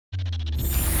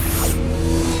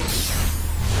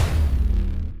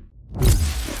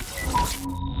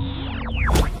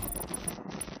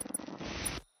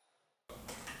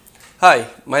Hi,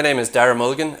 my name is Darragh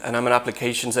Mulligan and I'm an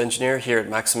applications engineer here at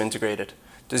Maxim Integrated.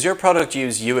 Does your product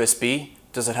use USB?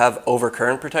 Does it have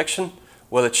overcurrent protection?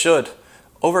 Well, it should.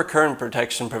 Overcurrent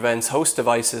protection prevents host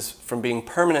devices from being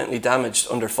permanently damaged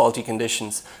under faulty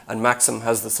conditions, and Maxim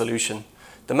has the solution.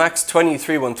 The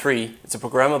MAX20313 is a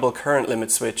programmable current limit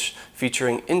switch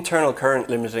featuring internal current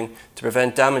limiting to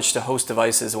prevent damage to host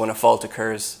devices when a fault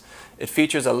occurs. It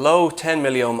features a low 10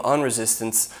 milliohm on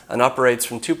resistance and operates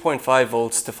from 2.5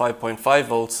 volts to 5.5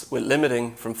 volts with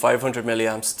limiting from 500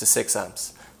 milliamps to 6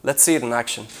 amps. Let's see it in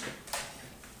action.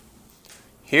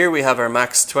 Here we have our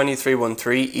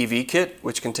MAX20313 EV Kit,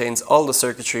 which contains all the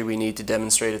circuitry we need to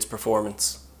demonstrate its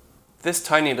performance. This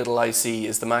tiny little IC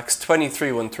is the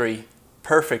MAX20313,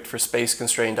 perfect for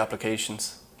space-constrained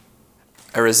applications.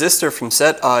 A resistor from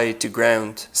set I to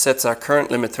ground sets our current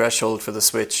limit threshold for the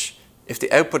switch. If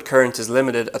the output current is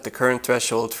limited at the current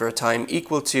threshold for a time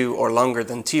equal to or longer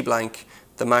than T blank,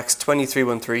 the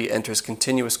MAX20313 enters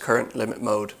continuous current limit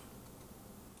mode.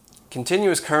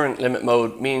 Continuous current limit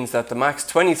mode means that the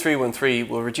MAX20313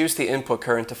 will reduce the input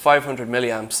current to 500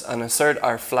 milliamps and insert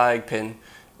our flag pin,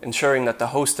 ensuring that the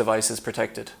host device is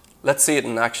protected. Let's see it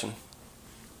in action.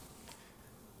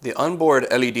 The onboard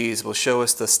LEDs will show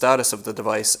us the status of the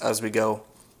device as we go.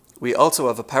 We also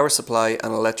have a power supply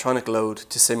and electronic load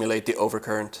to simulate the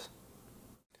overcurrent.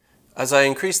 As I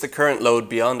increase the current load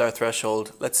beyond our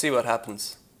threshold, let's see what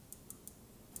happens.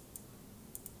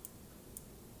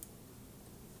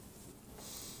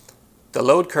 The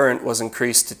load current was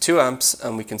increased to 2 amps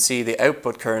and we can see the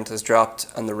output current has dropped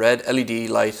and the red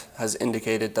LED light has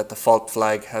indicated that the fault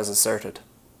flag has asserted.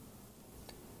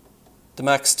 The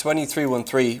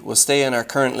MAX20313 will stay in our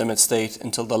current limit state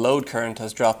until the load current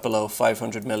has dropped below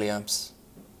 500 milliamps.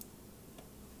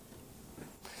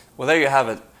 Well, there you have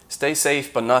it. Stay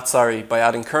safe but not sorry by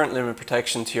adding current limit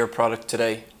protection to your product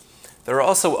today. There are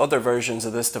also other versions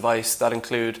of this device that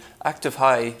include active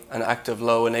high and active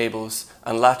low enables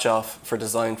and latch off for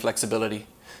design flexibility.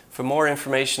 For more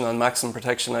information on Maxim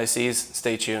protection ICs,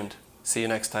 stay tuned. See you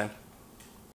next time.